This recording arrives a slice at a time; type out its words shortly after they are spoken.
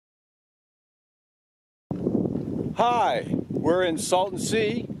Hi, we're in Salton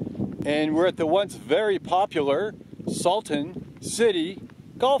Sea and we're at the once very popular Salton City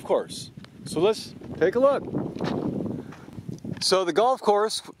Golf Course. So let's take a look. So the golf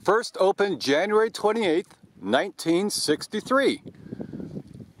course first opened January 28th, 1963.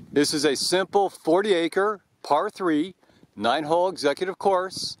 This is a simple 40-acre, par 3, 9-hole executive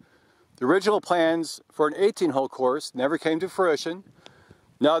course. The original plans for an 18-hole course never came to fruition.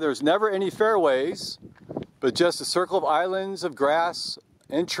 Now there's never any fairways, but just a circle of islands of grass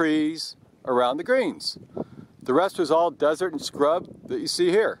and trees around the greens. The rest was all desert and scrub that you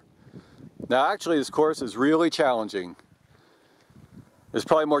see here. Now actually this course is really challenging. It's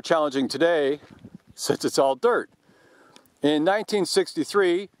probably more challenging today since it's all dirt. In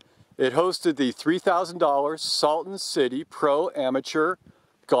 1963, it hosted the $3,000 Salton City Pro Amateur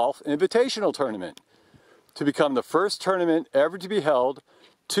Golf Invitational Tournament to become the first tournament ever to be held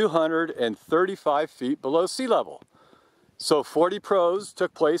 235 feet below sea level. So 40 pros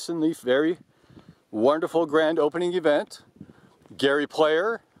took place in the very wonderful grand opening event. Gary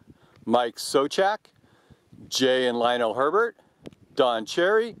Player, Mike Sochak, Jay and Lionel Herbert, Don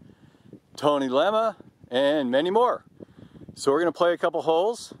Cherry, Tony Lemma, and many more. So we're going to play a couple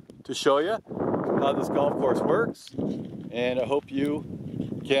holes to show you how this golf course works, and I hope you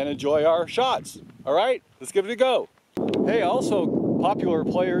can enjoy our shots. All right, let's give it a go. Hey, also popular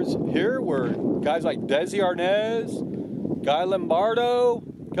players here were guys like Desi Arnaz, Guy Lombardo,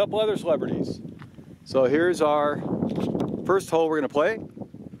 a couple other celebrities. So here's our first hole we're going to play.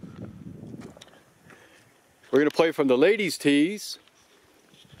 We're going to play from the ladies' tees.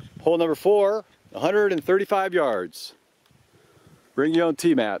 Hole number 4, 135 yards. Bring your own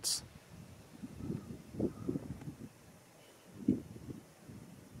tee mats.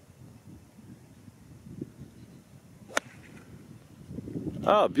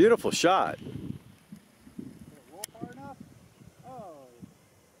 Oh, beautiful shot.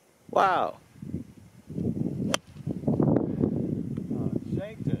 Wow.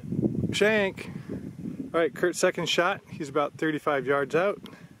 Shanked it. Shank. All right, Kurt's second shot. He's about 35 yards out.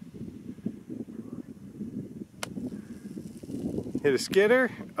 Hit a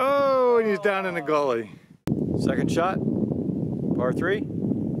skidder. Oh, and he's down in the gully. Second shot, par 3.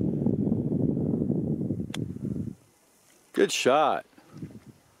 Good shot.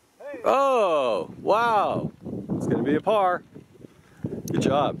 Oh, wow. It's going to be a par. Good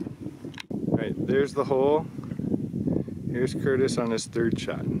job. All right, there's the hole. Here's Curtis on his third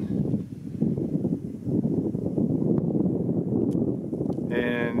shot.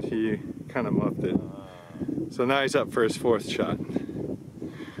 And he kind of muffed it. So now he's up for his fourth shot.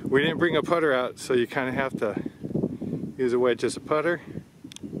 We didn't bring a putter out, so you kind of have to use a wedge as a putter.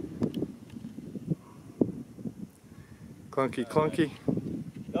 Clunky, clunky.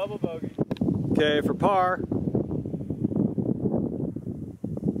 Double bogey. Okay, for par.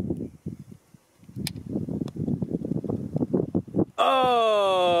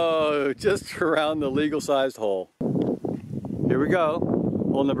 Oh, just around the legal sized hole. Here we go.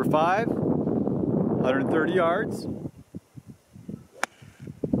 Hole number 5, 130 yards.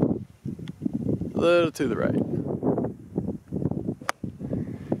 A little to the right.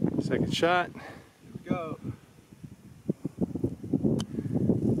 Second shot. Here we go.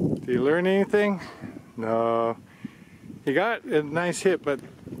 Did you learn anything? No. He got a nice hit, but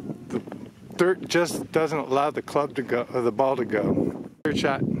the dirt just doesn't allow the club to go, or the ball to go. Third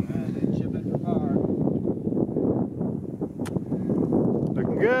shot. And chip it for par.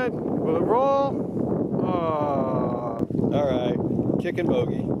 Looking good. Will it roll? Oh. All right, kick and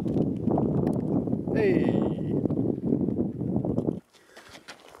bogey. Hey.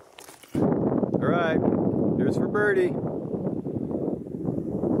 All right, here's for birdie.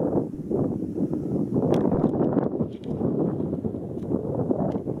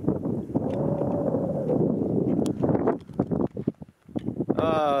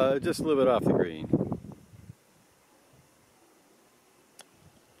 Just a little bit off the green.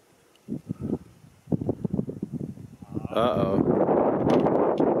 Uh-oh.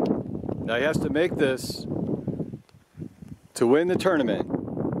 Now he has to make this to win the tournament.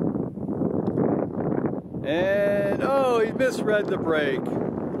 And, oh, he misread the break.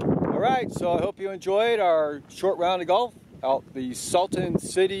 All right, so I hope you enjoyed our short round of golf out the Salton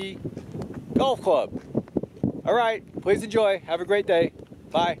City Golf Club. All right, please enjoy. Have a great day.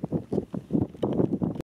 Bye.